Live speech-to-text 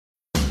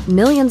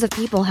Millions of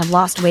people have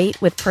lost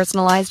weight with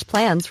personalized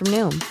plans from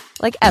Noom.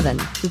 Like Evan,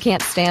 who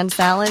can't stand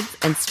salads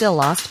and still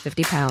lost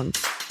 50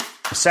 pounds.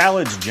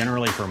 Salads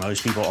generally for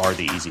most people are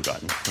the easy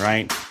button,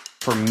 right?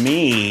 For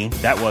me,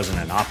 that wasn't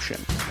an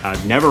option.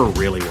 I never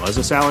really was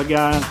a salad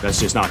guy. That's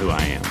just not who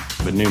I am.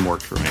 But Noom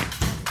worked for me.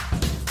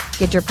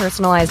 Get your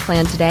personalized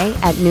plan today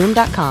at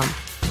Noom.com.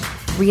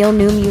 Real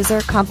Noom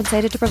user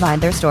compensated to provide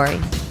their story.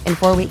 In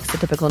 4 weeks, the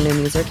typical Noom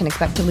user can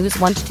expect to lose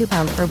 1 to 2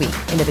 pounds per week.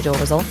 Individual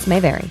results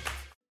may vary.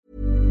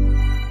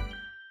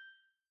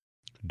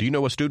 Do you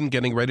know a student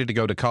getting ready to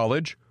go to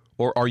college?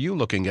 Or are you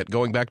looking at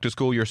going back to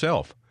school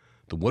yourself?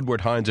 The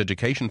Woodward Hines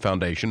Education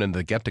Foundation and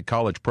the Get to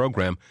College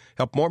program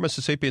help more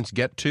Mississippians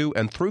get to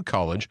and through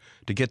college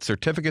to get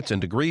certificates and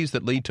degrees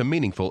that lead to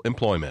meaningful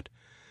employment.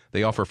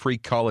 They offer free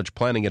college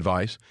planning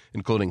advice,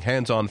 including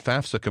hands-on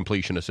FAFSA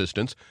completion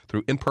assistance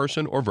through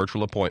in-person or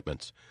virtual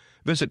appointments.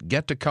 Visit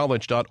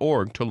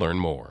gettocollege.org to learn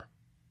more.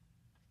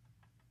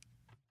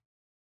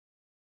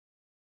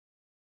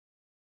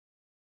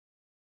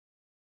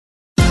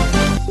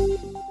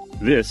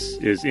 This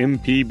is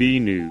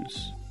MPB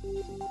News.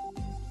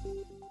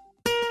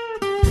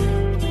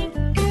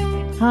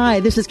 Hi,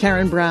 this is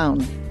Karen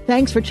Brown.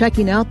 Thanks for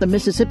checking out the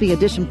Mississippi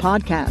Edition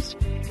podcast.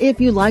 If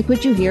you like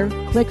what you hear,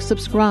 click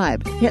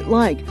subscribe, hit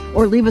like,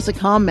 or leave us a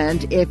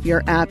comment if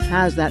your app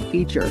has that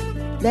feature.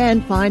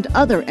 Then find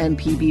other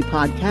MPB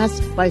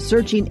podcasts by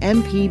searching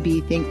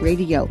MPB Think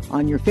Radio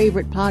on your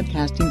favorite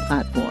podcasting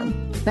platform.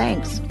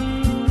 Thanks.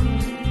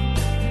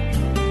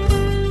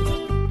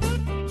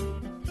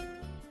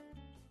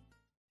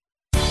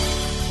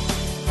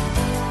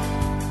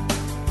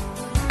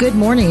 Good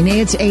morning.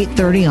 It's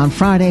 8:30 on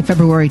Friday,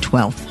 February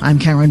 12th. I'm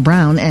Karen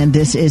Brown, and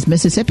this is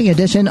Mississippi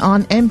Edition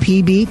on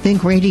MPB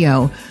Think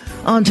Radio.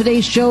 On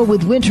today's show,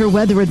 with winter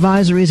weather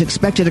advisories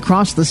expected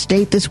across the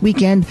state this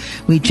weekend,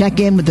 we check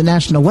in with the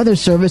National Weather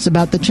Service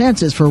about the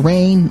chances for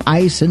rain,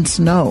 ice, and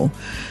snow.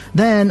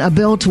 Then, a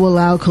bill to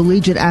allow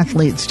collegiate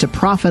athletes to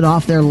profit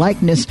off their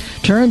likeness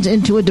turns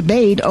into a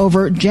debate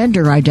over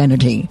gender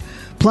identity.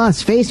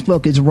 Plus,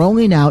 Facebook is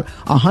rolling out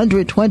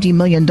 $120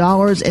 million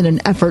in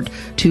an effort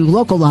to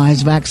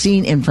localize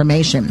vaccine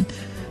information.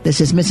 This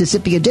is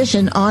Mississippi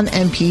Edition on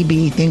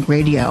MPB Think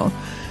Radio.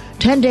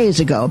 10 days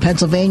ago,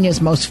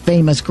 Pennsylvania's most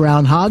famous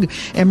groundhog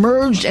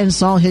emerged and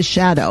saw his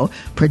shadow,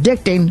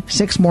 predicting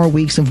 6 more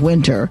weeks of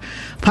winter.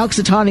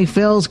 Puxatawny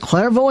Phil's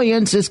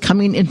clairvoyance is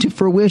coming into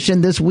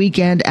fruition this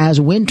weekend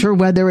as winter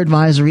weather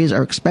advisories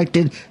are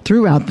expected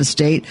throughout the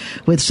state,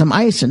 with some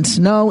ice and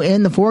snow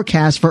in the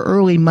forecast for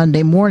early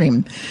Monday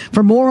morning.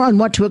 For more on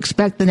what to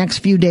expect the next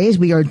few days,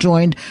 we are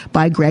joined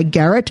by Greg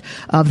Garrett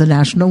of the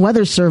National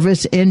Weather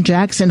Service in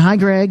Jackson. Hi,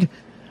 Greg.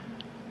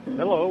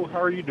 Hello, how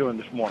are you doing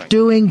this morning?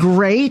 Doing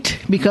great,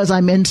 because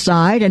I'm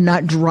inside and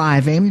not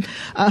driving.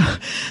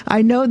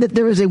 I know that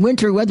there is a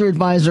winter weather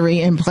advisory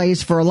in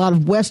place for a lot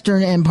of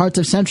western and parts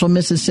of central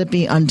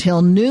Mississippi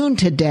until noon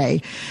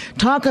today.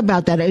 Talk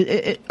about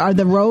that. Are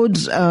the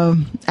roads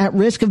at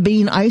risk of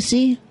being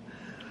icy?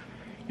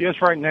 Yes,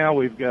 right now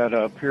we've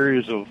got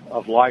periods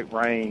of light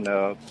rain,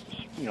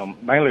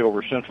 mainly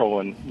over central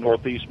and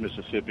northeast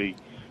Mississippi,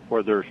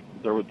 where there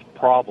were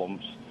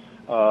problems.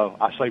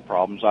 I say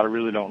problems. I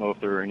really don't know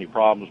if there are any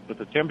problems, but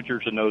the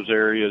temperatures in those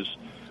areas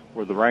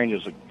where the rain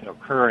is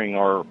occurring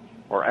are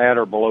at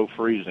or below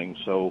freezing.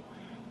 So,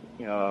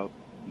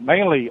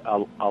 mainly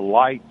a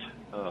light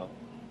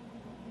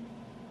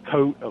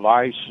coat of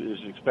ice is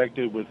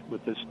expected with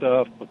this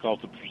stuff because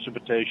the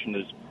precipitation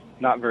is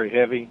not very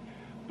heavy.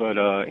 But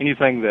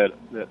anything that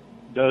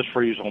does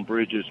freeze on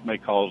bridges may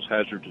cause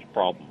hazardous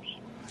problems.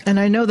 And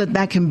I know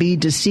that can be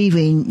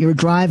deceiving. You're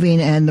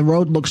driving and the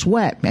road looks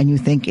wet and you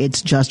think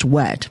it's just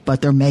wet, but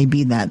there may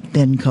be that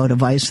thin coat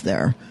of ice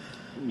there.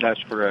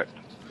 That's correct.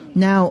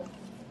 Now,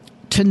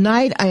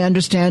 tonight, I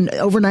understand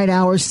overnight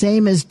hours,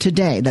 same as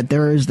today, that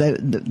there is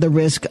the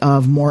risk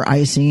of more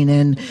icing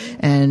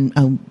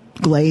and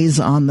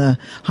glaze on the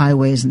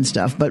highways and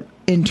stuff. But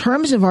in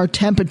terms of our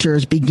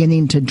temperatures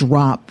beginning to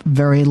drop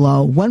very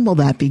low, when will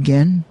that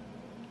begin?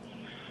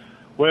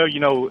 Well,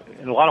 in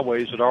a lot of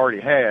ways it already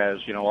has.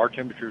 Our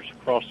temperatures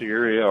across the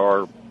area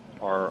are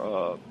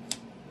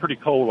pretty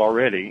cold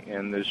already,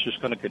 and it's just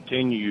going to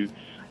continue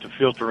to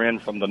filter in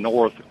from the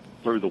north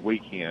through the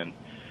weekend.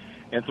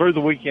 And through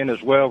the weekend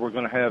as well, we're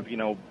going to have,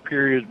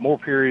 more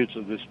periods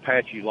of this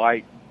patchy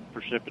light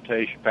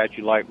precipitation,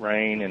 patchy light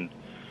rain, and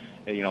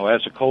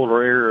as the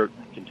colder air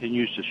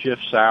continues to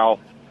shift south,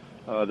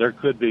 there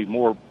could be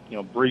more,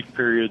 brief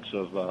periods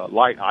of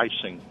light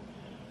icing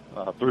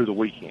through the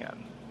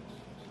weekend.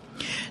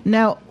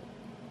 Now,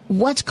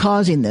 what's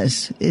causing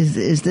this?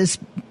 Is this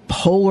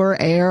polar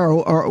air,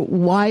 or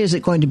why is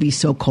it going to be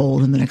so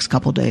cold in the next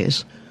couple of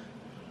days?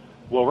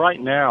 Well,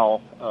 right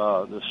now,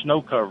 the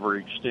snow cover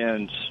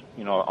extends,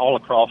 all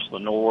across the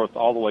north,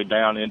 all the way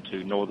down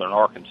into northern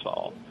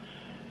Arkansas.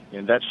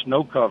 And that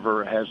snow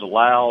cover has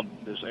allowed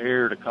this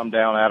air to come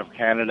down out of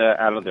Canada,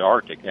 out of the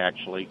Arctic,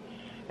 actually.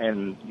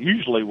 And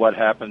usually what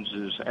happens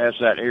is as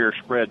that air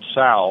spreads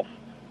south,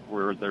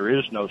 where there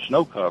is no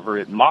snow cover,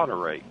 it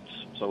moderates.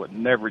 So it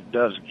never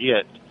does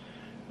get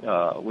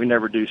we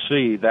never do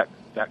see that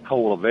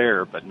cold of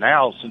air. But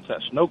now, since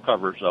that snow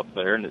cover's up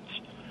there and it's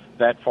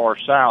that far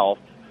south,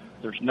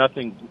 there's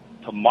nothing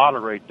to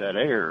moderate that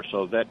air.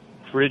 So that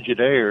frigid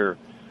air,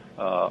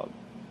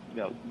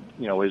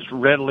 is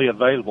readily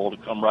available to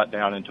come right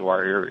down into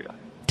our area.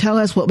 Tell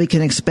us what we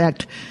can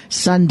expect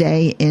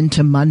Sunday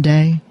into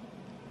Monday.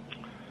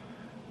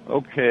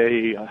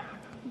 Okay.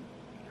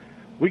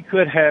 We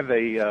could have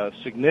a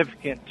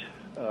significant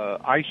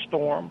ice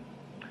storm.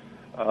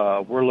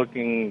 We're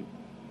looking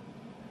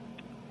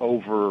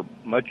over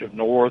much of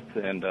north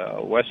and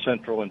west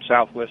central and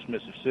southwest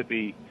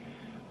Mississippi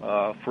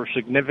for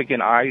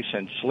significant ice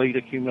and sleet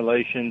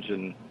accumulations,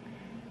 and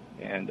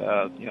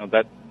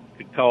that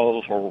could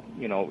cause, or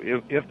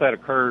if that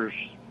occurs,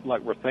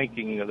 like we're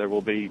thinking, there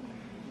will be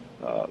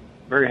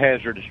very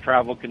hazardous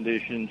travel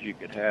conditions. You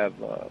could have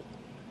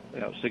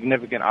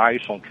significant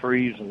ice on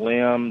trees and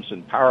limbs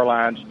and power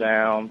lines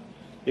down.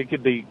 It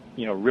could be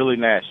really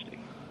nasty.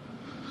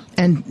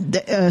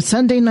 And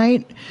Sunday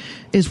night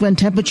is when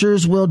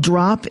temperatures will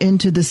drop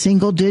into the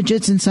single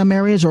digits in some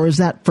areas, or is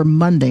that for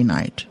Monday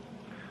night?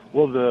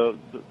 Well, the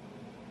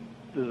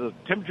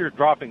temperatures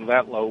dropping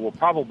that low will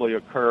probably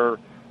occur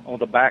on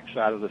the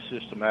backside of the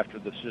system after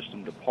the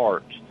system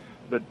departs.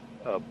 But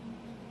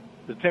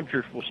the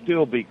temperatures will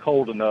still be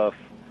cold enough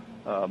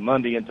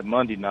Monday into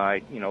Monday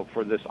night,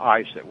 for this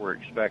ice that we're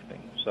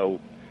expecting. So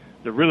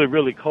the really,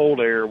 really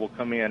cold air will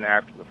come in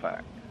after the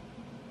fact.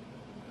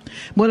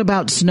 What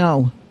about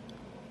snow?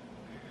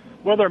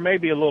 Well, there may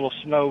be a little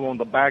snow on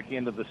the back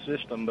end of the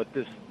system, but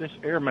this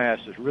air mass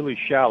is really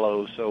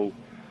shallow, so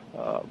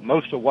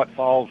most of what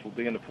falls will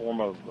be in the form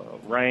of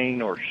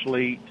rain or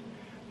sleet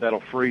that'll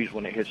freeze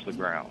when it hits the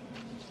ground.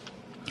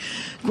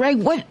 Greg,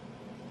 what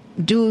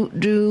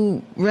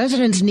do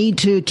residents need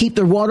to keep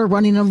their water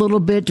running a little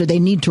bit? Do they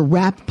need to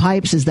wrap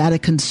pipes? Is that a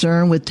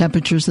concern with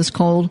temperatures this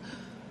cold?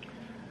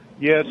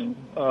 Yes,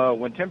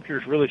 when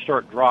temperatures really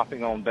start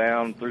dropping on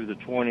down through the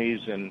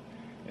 20s and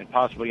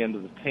possibly into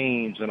the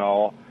teens and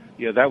all,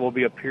 that will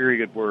be a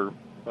period where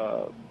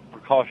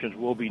precautions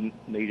will be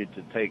needed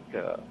to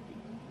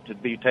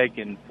be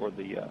taken for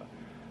the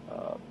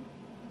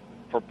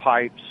for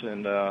pipes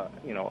and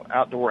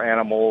outdoor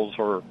animals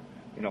or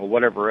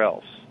whatever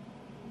else.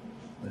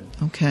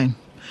 Okay.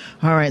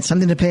 All right.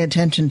 Something to pay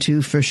attention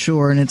to for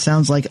sure. And it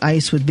sounds like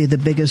ice would be the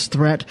biggest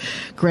threat.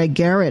 Greg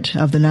Garrett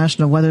of the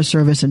National Weather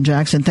Service in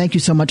Jackson, thank you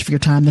so much for your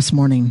time this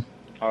morning.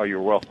 Oh,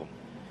 you're welcome.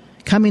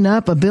 Coming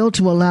up, a bill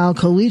to allow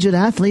collegiate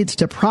athletes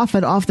to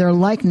profit off their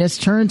likeness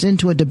turns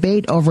into a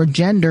debate over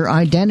gender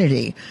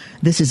identity.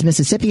 This is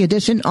Mississippi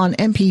Edition on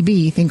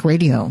MPB Think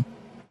Radio.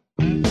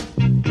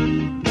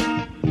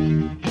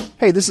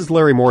 Hey, this is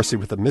Larry Morrissey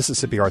with the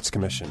Mississippi Arts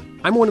Commission.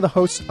 I'm one of the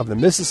hosts of the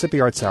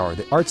Mississippi Arts Hour,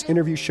 the arts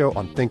interview show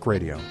on Think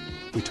Radio.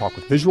 We talk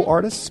with visual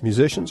artists,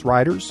 musicians,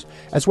 writers,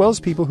 as well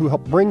as people who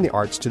help bring the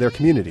arts to their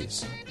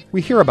communities.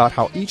 We hear about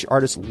how each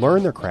artist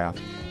learned their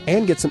craft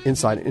and get some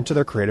insight into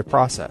their creative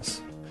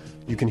process.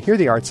 You can hear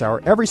the Arts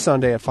Hour every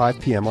Sunday at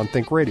 5 p.m. on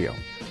Think Radio,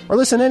 or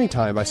listen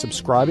anytime by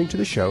subscribing to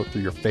the show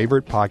through your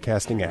favorite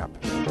podcasting app.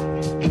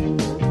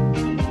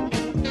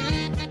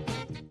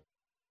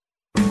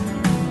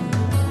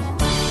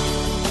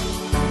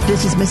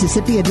 This is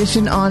Mississippi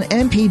Edition on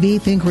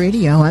MPB Think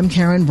Radio. I'm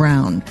Karen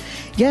Brown.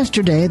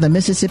 Yesterday, the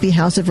Mississippi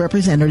House of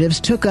Representatives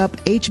took up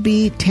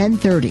HB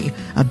 1030,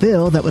 a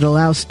bill that would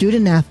allow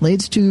student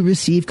athletes to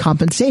receive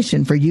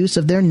compensation for use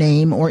of their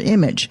name or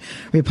image.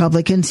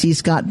 Republican C.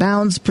 Scott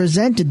Bounds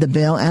presented the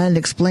bill and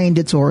explained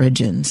its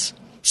origins.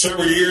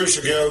 Several years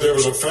ago, there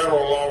was a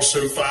federal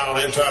lawsuit filed,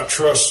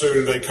 antitrust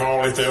suit, they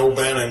call it the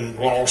O'Bannon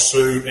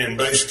lawsuit, and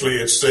basically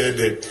it said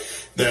that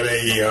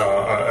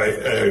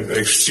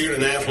a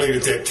student athlete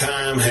at that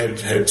time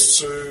had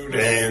sued,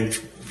 and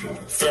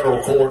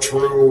federal courts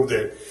ruled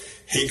that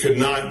he could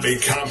not be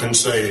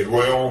compensated.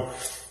 Well,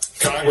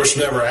 Congress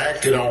never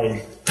acted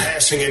on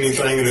passing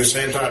anything in this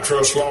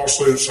antitrust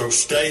lawsuit, so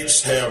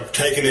states have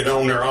taken it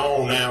on their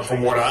own now,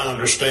 from what I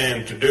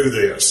understand, to do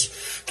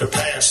this, to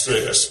pass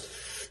this.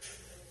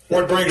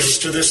 What brings us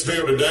to this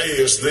bill today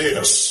is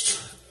this.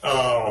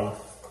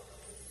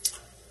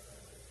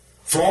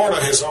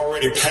 Florida has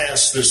already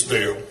passed this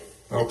bill,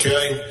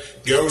 okay?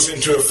 Goes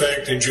into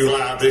effect in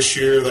July this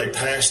year. They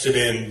passed it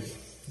in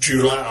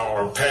July,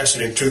 or passed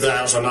it in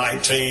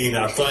 2019,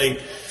 I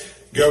think.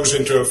 Goes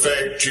into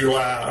effect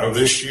July of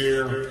this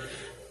year.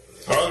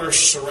 Other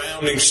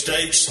surrounding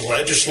states'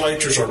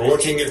 legislatures are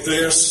looking at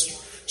this.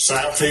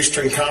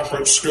 Southeastern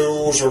Conference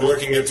schools are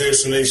looking at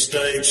this in these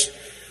states.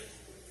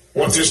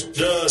 What this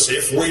does,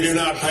 if we do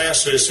not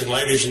pass this, and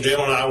ladies and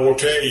gentlemen, I will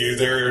tell you,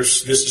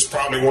 this is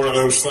probably one of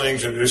those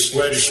things that this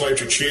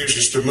legislature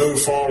chooses to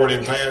move forward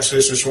and pass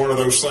this. It's one of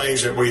those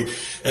things that we,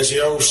 as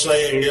the old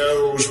saying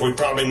goes, we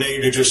probably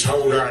need to just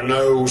hold our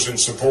nose and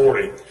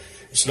support it.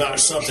 It's not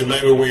something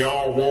maybe we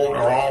all want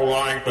or all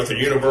like, but the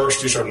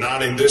universities are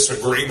not in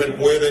disagreement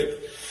with it.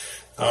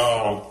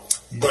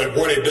 But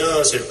what it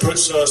does, it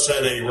puts us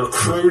at a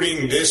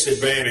recruiting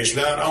disadvantage,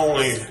 not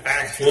only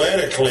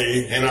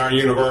athletically in our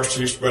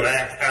universities, but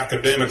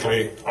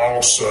academically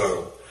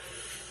also.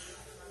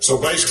 So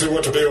basically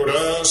what the bill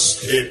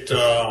does, it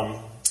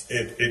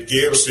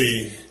gives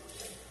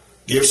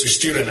the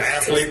student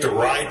athlete the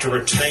right to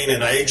retain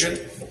an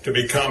agent to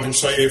be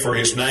compensated for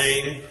his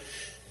name,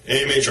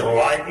 image, or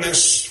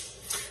likeness.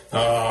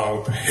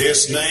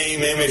 His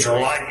name, image, or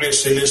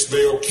likeness in this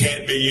bill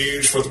can't be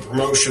used for the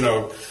promotion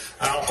of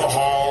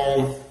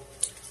alcohol,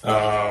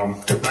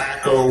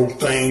 tobacco,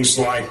 things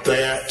like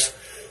that.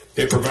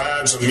 It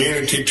provides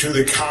immunity to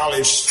the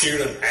college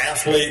student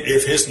athlete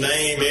if his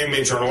name,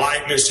 image, or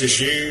likeness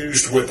is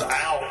used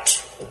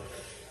without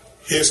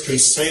his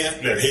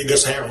consent, that he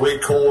does have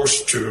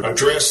recourse to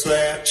address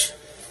that.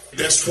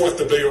 That's what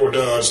the bill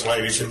does,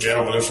 ladies and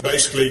gentlemen. It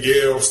basically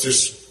gives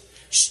this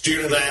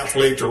student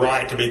athlete the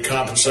right to be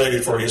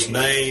compensated for his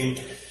name,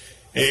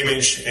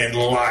 image, and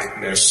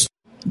likeness.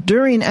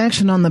 During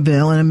action on the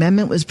bill, an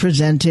amendment was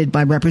presented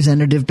by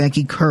Representative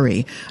Becky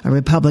Curry, a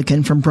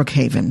Republican from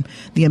Brookhaven.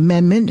 The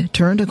amendment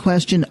turned a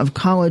question of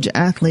college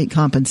athlete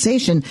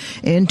compensation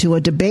into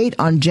a debate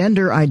on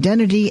gender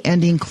identity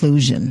and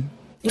inclusion.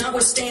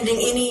 Notwithstanding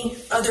any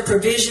other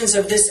provisions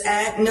of this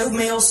act, no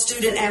male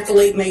student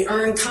athlete may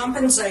earn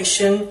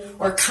compensation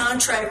or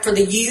contract for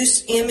the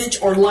use,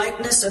 image, or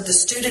likeness of the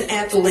student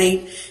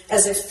athlete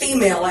as a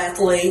female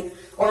athlete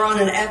or on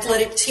an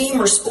athletic team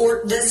or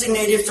sport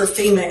designated for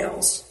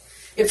females.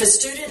 If a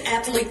student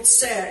athlete's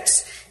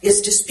sex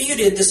is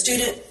disputed, the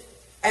student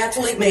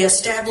athlete may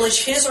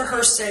establish his or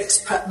her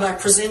sex by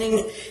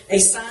presenting a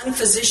signed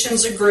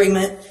physician's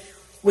agreement,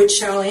 which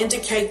shall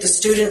indicate the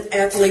student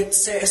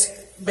athlete's sex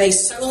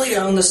based solely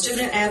on the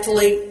student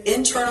athlete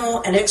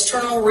internal and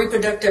external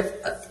reproductive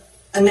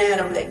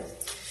anatomy.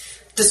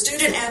 The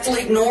student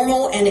athlete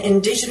normal and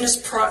indigenous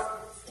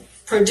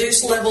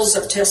produce levels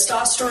of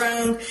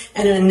testosterone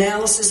and an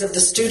analysis of the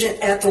student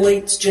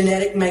athlete's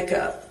genetic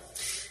makeup.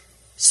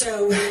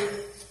 So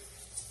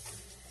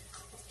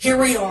here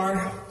we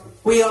are.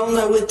 We all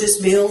know what this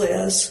bill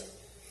is.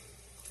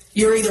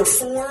 You're either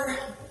for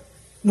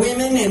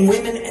women and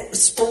women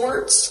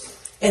sports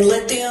and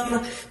let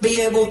them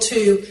be able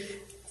to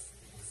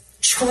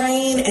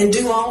train and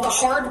do all the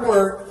hard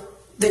work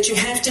that you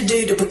have to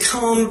do to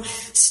become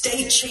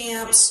state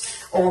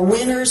champs or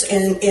winners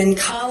in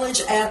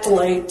college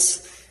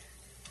athletes,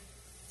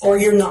 or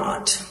you're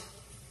not.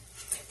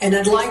 And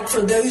I'd like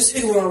for those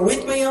who are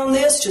with me on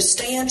this to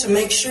stand to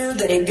make sure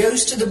that it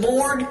goes to the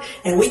board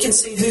and we can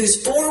see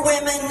who's for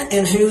women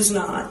and who's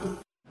not.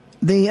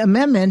 The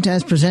amendment,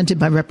 as presented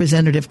by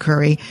Representative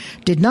Curry,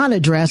 did not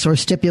address or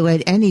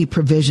stipulate any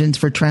provisions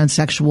for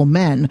transsexual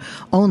men,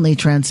 only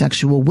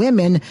transsexual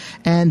women,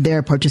 and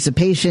their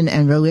participation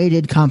and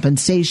related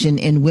compensation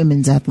in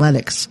women's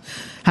athletics.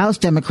 House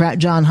Democrat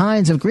John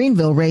Hines of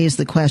Greenville raised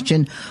the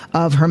question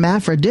of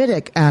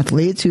hermaphroditic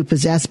athletes who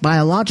possess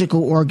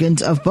biological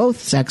organs of both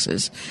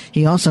sexes.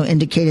 He also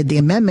indicated the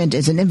amendment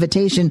is an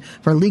invitation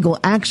for legal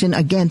action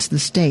against the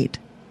state.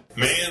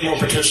 Men will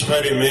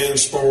participate in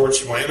men's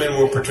sports, women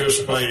will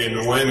participate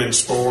in women's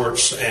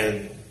sports,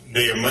 and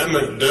the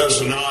amendment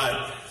doesn't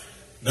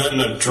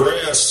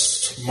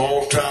address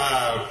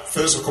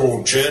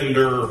multi-physical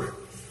gender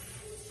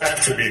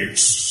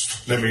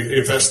attributes,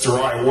 if that's the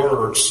right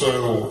word.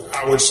 So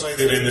I would say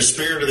that in the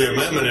spirit of the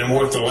amendment and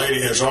what the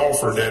lady has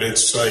offered, that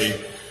it's a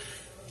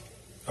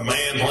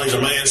man plays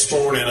a man's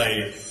sport and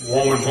a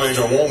woman plays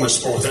a woman's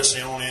sport. That's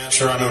the only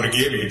answer I know to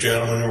give you,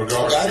 gentlemen, in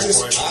regards to your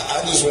question.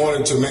 I just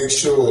wanted to make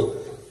sure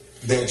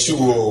that you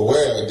were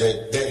aware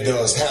that that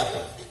does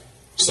happen.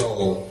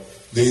 So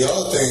the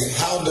other thing,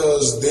 how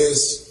does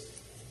this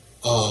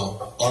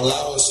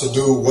allow us to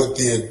do what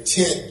the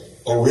intent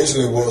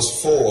originally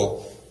was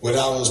for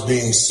without us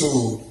being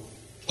sued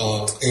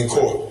in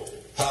court?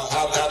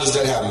 How does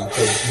that happen?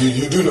 Because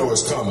you do know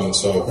it's coming.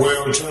 So,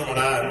 well, gentlemen,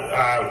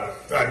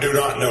 I do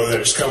not know that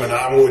it's coming.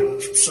 I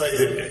would say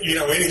that,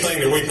 anything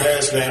that we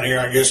pass down here,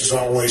 I guess, is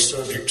always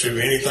subject to,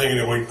 anything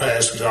that we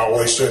pass is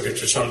always subject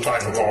to some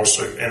type of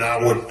lawsuit. And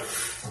I would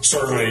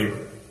certainly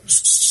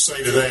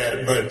say to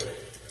that. But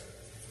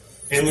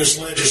in this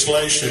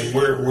legislation,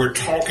 we're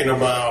talking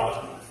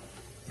about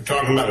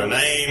a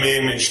name,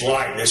 image,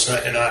 likeness.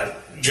 And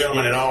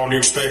gentlemen, in all due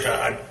respect,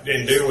 I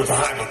didn't deal with the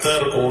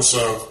hypotheticals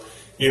of,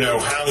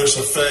 how this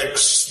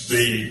affects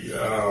the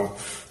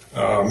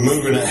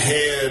moving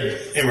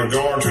ahead in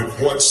regard to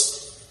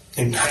what's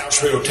in House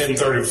Bill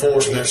 1034,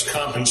 and that's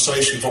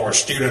compensation for a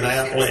student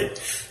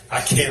athlete. I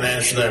can't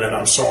answer that, and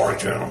I'm sorry,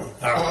 gentlemen.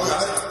 I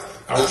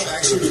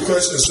asked you the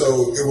question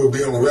so it would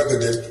be on the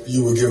record that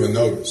you were given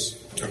notice.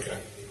 Okay.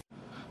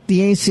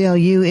 The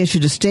ACLU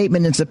issued a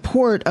statement in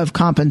support of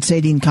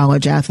compensating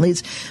college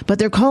athletes, but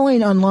they're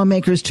calling on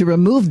lawmakers to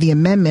remove the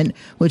amendment,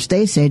 which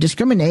they say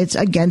discriminates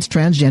against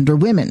transgender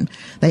women.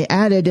 They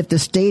added if the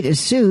state is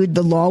sued,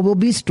 the law will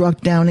be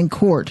struck down in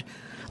court.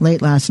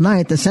 Late last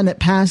night, the Senate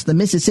passed the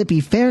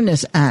Mississippi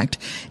Fairness Act.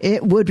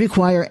 It would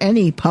require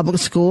any public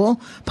school,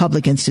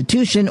 public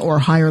institution, or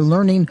higher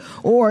learning,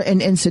 or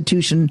an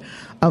institution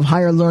of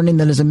higher learning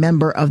that is a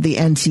member of the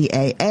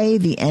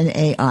NCAA, the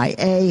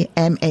NAIA,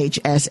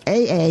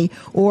 MHSAA,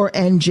 or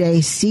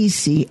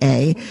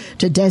NJCCA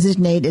to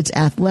designate its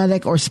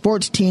athletic or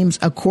sports teams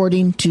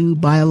according to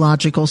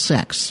biological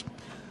sex.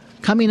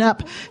 Coming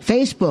up,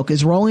 Facebook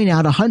is rolling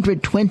out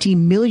 $120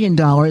 million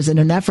in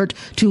an effort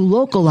to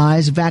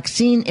localize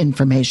vaccine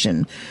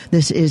information.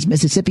 This is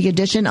Mississippi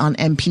Edition on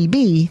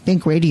MPB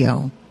Think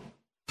Radio.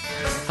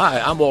 Hi,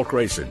 I'm Walt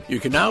Grayson. You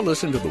can now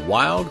listen to the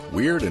wild,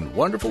 weird, and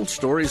wonderful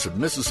stories of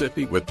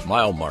Mississippi with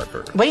Mile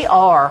Marker. We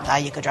are a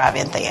You Could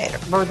Drive-In Theater.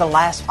 We're the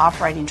last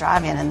operating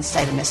drive-in in the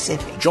state of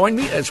Mississippi. Join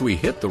me as we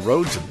hit the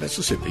roads of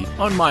Mississippi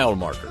on Mile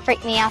Marker.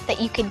 Freaked me out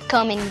that you could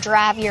come and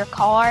drive your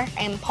car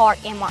and park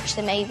and watch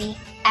the movie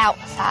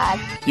outside.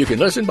 You can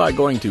listen by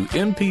going to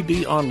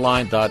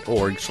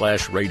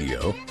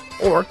mpbonline.org/radio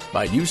or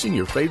by using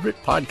your favorite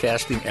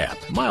podcasting app,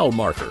 Mile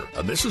Marker,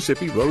 a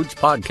Mississippi Roads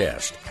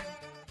podcast.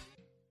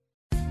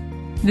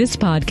 This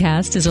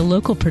podcast is a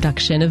local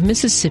production of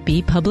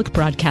Mississippi Public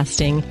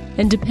Broadcasting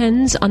and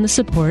depends on the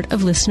support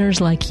of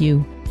listeners like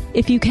you.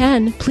 If you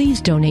can,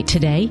 please donate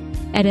today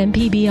at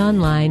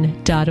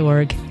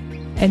mpbonline.org.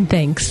 And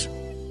thanks.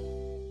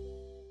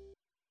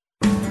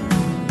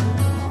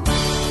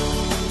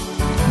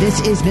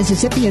 This is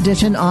Mississippi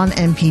Edition on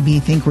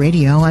MPB Think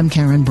Radio. I'm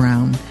Karen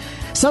Brown.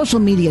 Social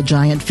media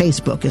giant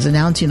Facebook is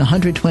announcing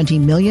 $120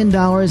 million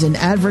in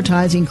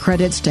advertising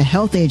credits to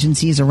health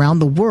agencies around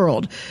the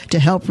world to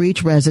help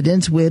reach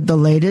residents with the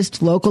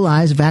latest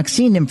localized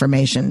vaccine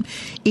information.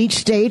 Each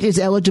state is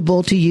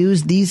eligible to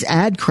use these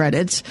ad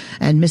credits,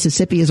 and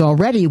Mississippi is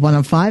already one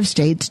of 5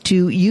 states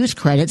to use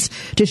credits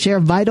to share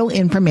vital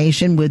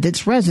information with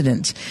its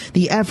residents.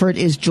 The effort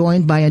is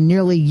joined by a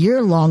nearly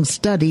year-long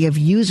study of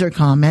user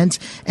comments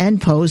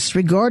and posts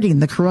regarding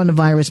the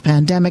coronavirus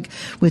pandemic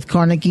with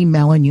Carnegie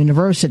Mellon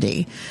University.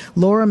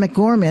 Laura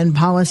McGorman,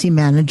 policy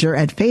manager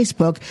at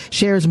Facebook,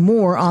 shares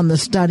more on the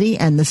study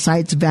and the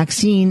site's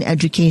vaccine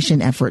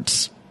education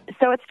efforts.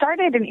 So it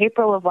started in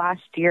April of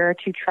last year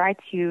to try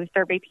to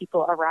survey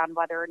people around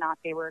whether or not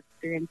they were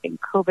experiencing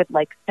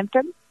COVID-like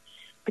symptoms,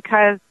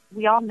 because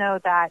we all know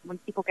that when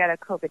people get a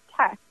COVID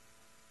test,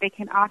 they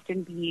can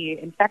often be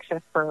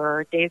infectious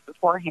for days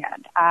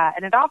beforehand,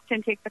 and it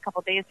often takes a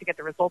couple days to get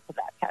the results of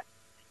that test.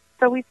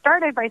 So we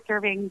started by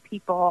surveying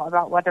people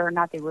about whether or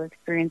not they were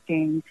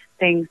experiencing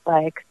things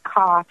like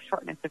cough,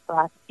 shortness of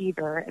breath,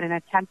 fever, in an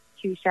attempt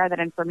to share that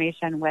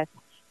information with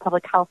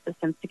public health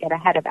systems to get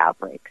ahead of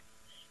outbreaks.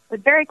 But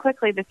very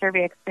quickly, the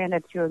survey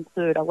expanded to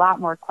include a lot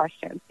more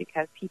questions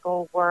because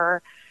people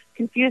were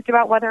confused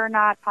about whether or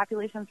not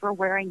populations were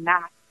wearing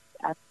masks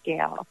at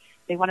scale.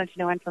 They wanted to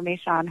know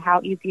information on how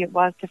easy it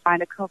was to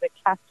find a COVID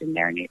test in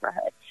their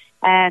neighborhood.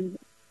 And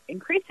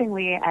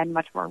increasingly and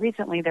much more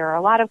recently, there are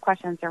a lot of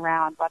questions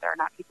around whether or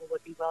not people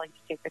would be willing to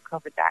take the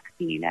COVID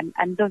vaccine. And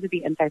those are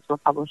the insights we're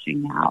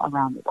publishing now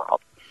around the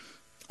world.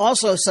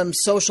 Also, some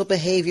social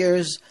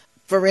behaviors.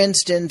 For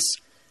instance,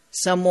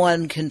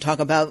 someone can talk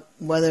about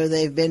whether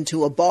they've been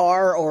to a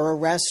bar or a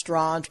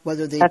restaurant,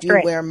 whether they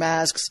wear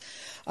masks,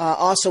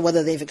 also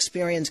whether they've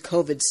experienced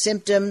COVID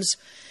symptoms,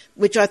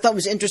 which I thought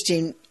was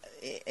interesting.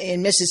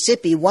 In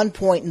Mississippi,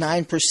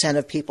 1.9%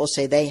 of people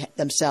say they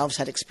themselves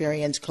had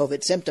experienced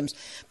COVID symptoms,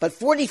 but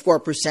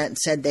 44%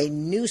 said they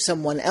knew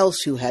someone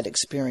else who had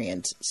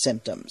experienced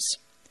symptoms.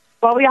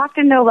 Well, we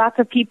often know lots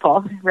of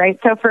people, right?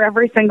 So for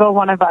every single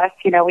one of us,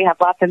 we have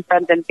lots of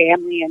friends and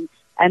family,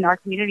 and our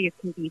communities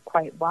can be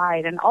quite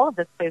wide. And all of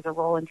this plays a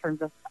role in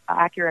terms of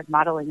accurate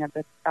modeling of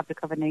the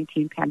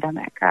COVID-19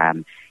 pandemic.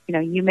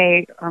 You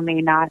may or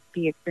may not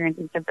be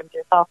experiencing symptoms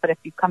yourself, but if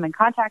you come in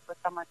contact with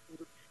someone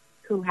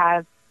who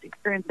has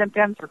experienced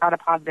symptoms or got a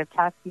positive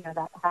test, that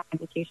has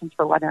implications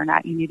for whether or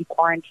not you need to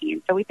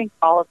quarantine. So we think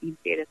all of these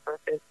data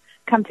sources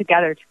come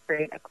together to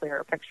create a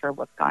clearer picture of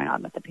what's going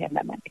on with the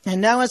pandemic. And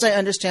now, as I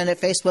understand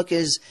it, Facebook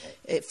is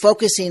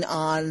focusing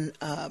on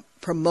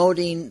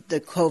promoting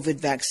the COVID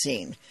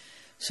vaccine.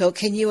 So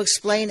can you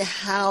explain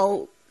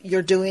how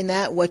you're doing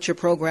that, what your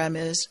program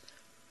is?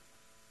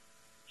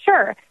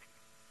 Sure.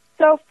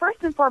 So first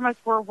and foremost,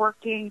 we're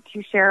working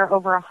to share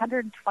over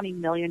 $120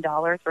 million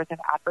worth of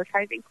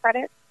advertising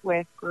credits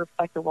with groups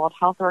like the World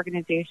Health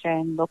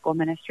Organization, local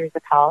ministries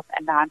of health,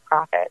 and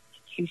nonprofits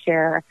to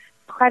share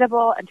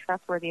credible and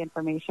trustworthy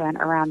information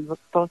around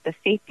both the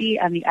safety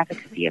and the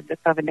efficacy of the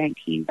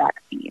COVID-19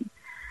 vaccine.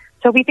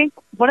 So we think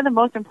one of the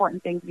most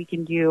important things we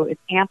can do is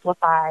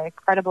amplify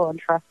credible and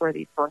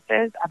trustworthy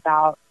sources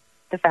about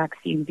the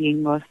vaccine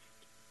being most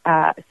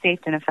safe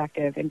and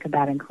effective in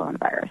combating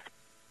coronavirus.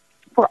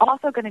 We're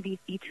also going to be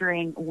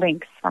featuring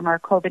links from our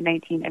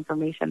COVID-19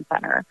 Information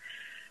Center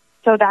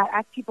so that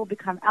as people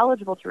become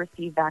eligible to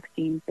receive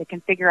vaccines, they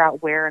can figure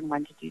out where and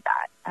when to do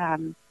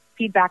that.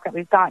 Feedback that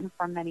we've gotten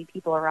from many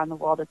people around the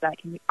world is that it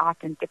can be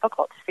often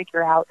difficult to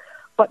figure out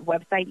what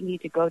website you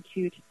need to go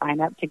to sign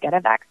up to get a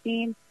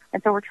vaccine,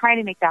 And so we're trying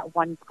to make that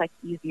one click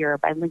easier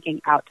by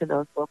linking out to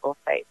those local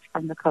sites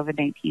from the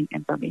COVID-19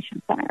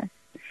 Information Center.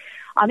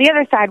 On the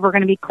other side, we're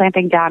going to be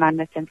clamping down on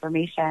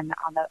misinformation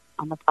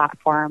on the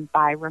platform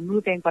by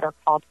removing what are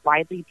called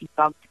widely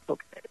debunked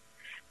hoaxes.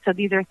 So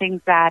these are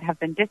things that have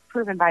been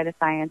disproven by the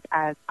science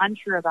as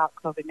untrue about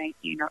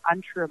COVID-19 or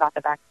untrue about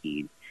the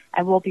vaccine,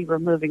 and we'll be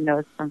removing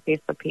those from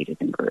Facebook pages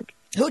and groups.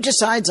 Who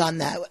decides on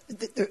that?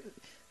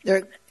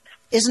 There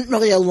isn't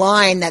really a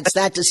line that's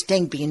that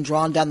distinct being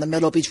drawn down the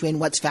middle between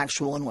what's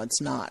factual and what's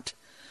not.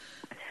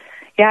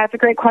 Yeah, it's a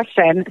great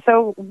question.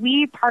 So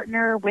we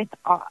partner with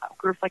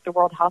groups like the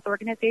World Health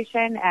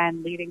Organization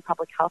and leading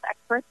public health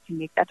experts to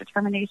make that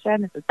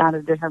determination. This is not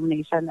a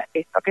determination that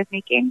Facebook is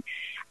making.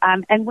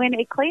 And when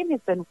a claim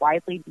has been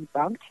widely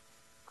debunked,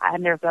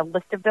 and there's a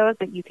list of those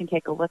that you can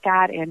take a look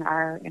at in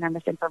our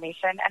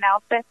misinformation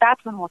analysis,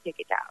 that's when we'll take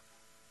it down.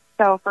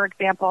 So, for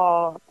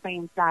example,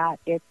 claims that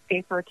it's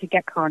safer to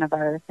get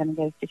coronavirus than it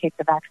is to take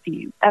the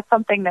vaccine. That's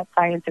something that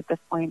science at this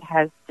point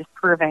has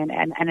disproven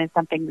and is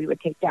something we would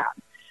take down.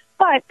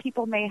 But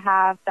people may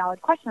have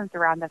valid questions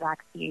around the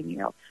vaccine. You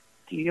know,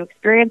 do you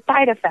experience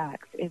side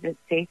effects? Is it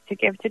safe to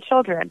give to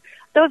children?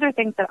 Those are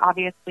things that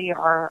obviously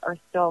are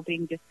still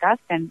being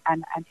discussed and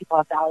people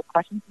have valid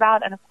questions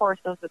about. And, of course,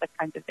 those are the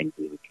kinds of things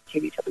we would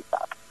continue to look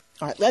up.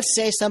 All right, let's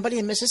say somebody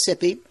in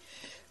Mississippi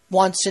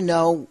wants to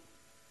know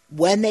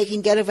when they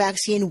can get a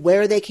vaccine,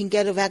 where they can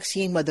get a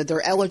vaccine, whether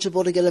they're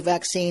eligible to get a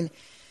vaccine.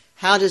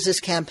 How does this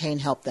campaign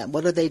help them?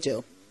 What do they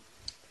do?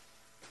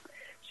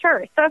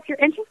 Sure. So if you're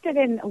interested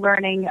in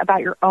learning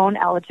about your own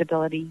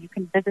eligibility, you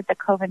can visit the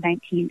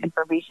COVID-19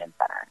 Information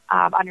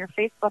Center. On your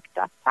Facebook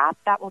desktop,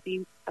 that will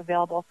be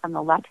available from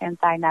the left-hand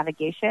side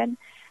navigation.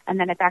 And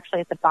then it's actually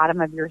at the bottom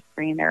of your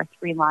screen. There are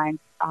 3 lines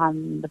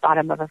on the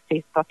bottom of a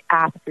Facebook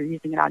app if you're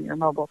using it on your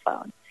mobile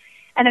phone.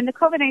 And in the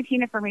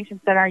COVID-19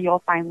 Information Center, you'll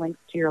find links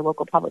to your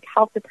local public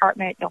health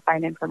department. You'll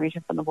find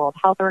information from the World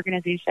Health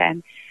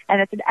Organization.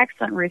 And it's an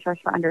excellent resource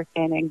for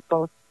understanding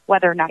both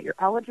whether or not you're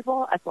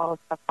eligible, as well as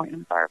if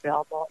appointments are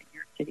available in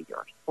your city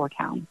or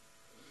town.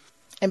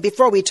 And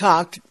before we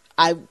talked,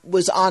 I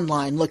was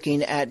online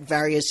looking at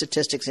various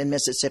statistics in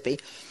Mississippi,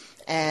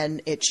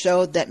 and it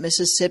showed that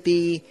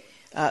Mississippi,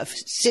 a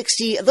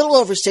little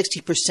over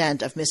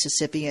 60% of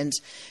Mississippians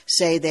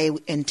say they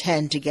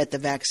intend to get the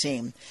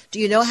vaccine. Do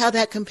you know how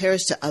that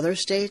compares to other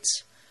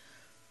states?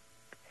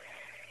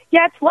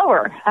 Yeah, it's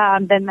lower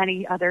than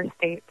many other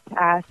states.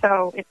 And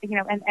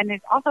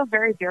it's also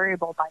very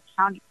variable by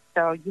county.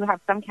 So you have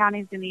some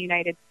counties in the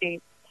United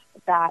States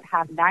that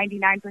have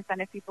 99%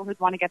 of people who'd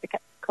want to get the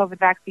COVID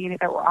vaccine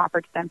if it were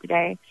offered to them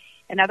today.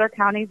 In other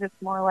counties, it's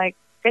more like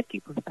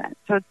 50%.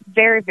 So it's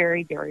very,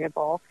 very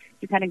variable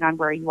depending on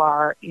where you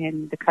are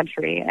in the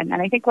country. And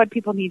I think what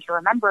people need to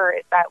remember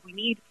is that we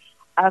need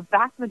a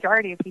vast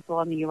majority of people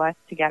in the U.S.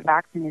 to get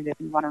vaccinated if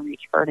we want to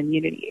reach herd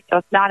immunity. So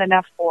it's not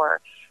enough for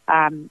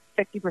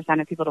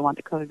 60% of people to want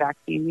the COVID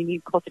vaccine. We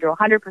need closer to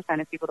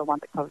 100% of people to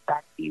want the COVID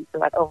vaccine so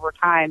that over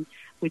time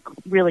we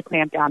really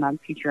clamp down on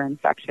future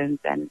infections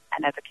and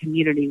as a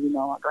community we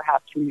no longer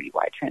have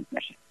community-wide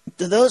transmission.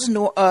 Do those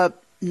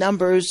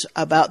numbers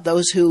about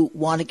those who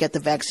want to get the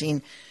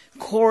vaccine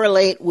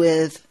correlate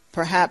with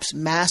perhaps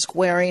mask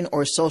wearing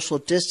or social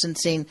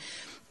distancing?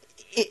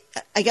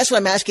 I guess what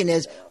I'm asking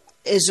is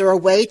there a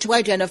way to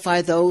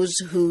identify those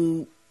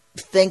who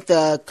think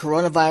the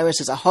coronavirus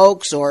is a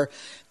hoax or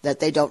that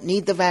they don't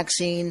need the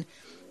vaccine?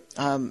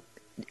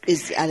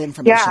 Is that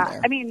information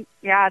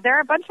there? There are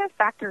a bunch of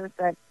factors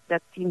that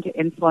seem to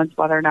influence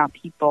whether or not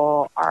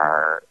people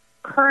are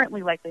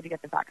currently likely to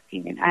get the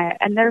vaccine.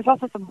 And there's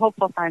also some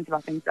hopeful signs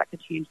about things that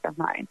could change their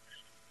mind.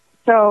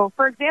 So,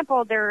 for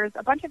example, there's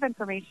a bunch of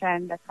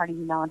information that Carnegie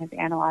Mellon has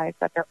analyzed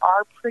that there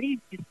are pretty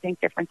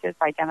distinct differences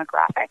by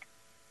demographic.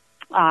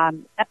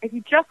 If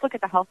you just look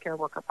at the healthcare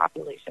worker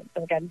population,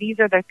 so again, these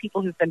are the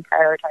people who've been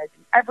prioritized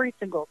in every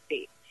single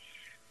state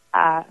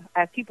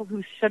as people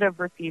who should have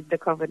received the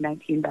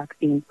COVID-19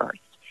 vaccine first.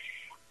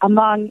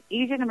 Among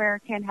Asian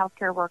American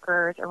healthcare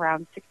workers,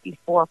 around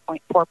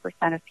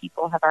 64.4% of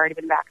people have already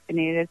been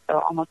vaccinated, so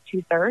almost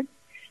 2/3.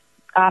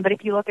 But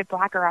if you look at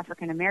Black or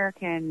African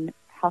American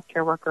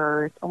healthcare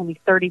workers, only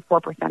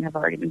 34% have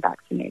already been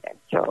vaccinated,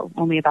 so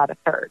only about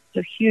 1/3.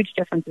 So huge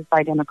differences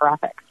by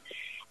demographics.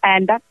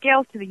 And that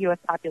scales to the U.S.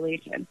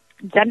 population.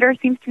 Gender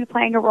seems to be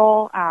playing a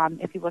role.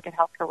 If you look at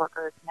healthcare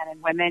workers, men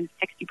and women,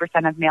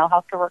 60% of male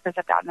healthcare workers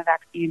have gotten the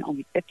vaccine.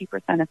 Only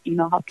 50% of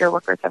female healthcare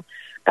workers have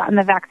gotten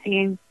the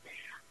vaccine.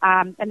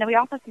 And then we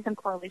also see some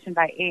correlation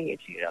by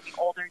age. You know,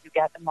 the older you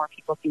get, the more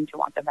people seem to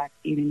want the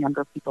vaccine, and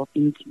younger people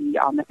seem to be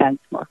on the fence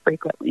more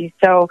frequently.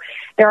 So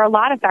there are a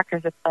lot of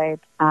factors at play.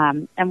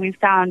 And we've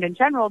found in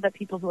general that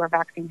people who are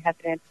vaccine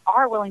hesitant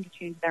are willing to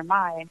change their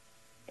mind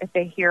if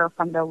they hear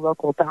from the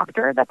local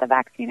doctor that the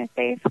vaccine is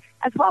safe,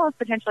 as well as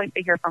potentially if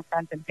they hear from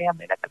friends and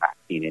family that the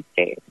vaccine is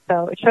safe.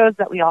 So it shows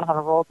that we all have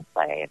a role to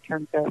play in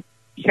terms of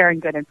sharing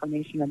good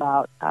information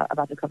about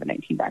the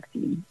COVID-19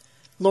 vaccine.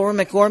 Laura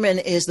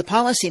McGorman is the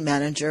policy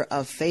manager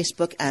of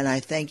Facebook, and I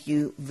thank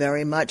you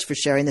very much for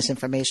sharing this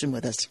information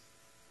with us.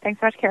 Thanks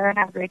so much, Karen.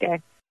 Have a great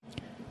day.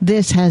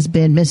 This has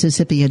been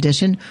Mississippi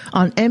Edition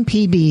on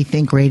MPB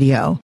Think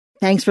Radio.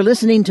 Thanks for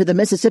listening to the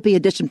Mississippi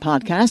Edition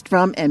podcast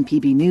from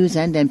MPB News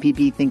and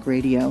MPB Think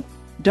Radio.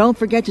 Don't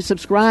forget to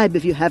subscribe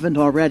if you haven't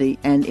already,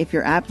 and if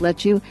your app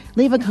lets you,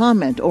 leave a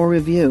comment or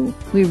review.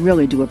 We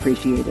really do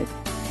appreciate it.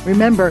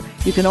 Remember,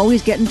 you can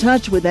always get in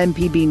touch with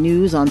MPB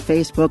News on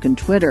Facebook and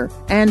Twitter,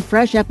 and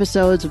fresh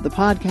episodes of the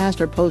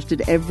podcast are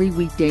posted every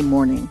weekday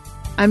morning.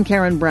 I'm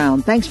Karen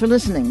Brown. Thanks for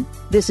listening.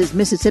 This is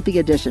Mississippi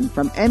Edition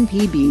from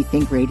MPB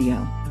Think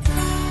Radio.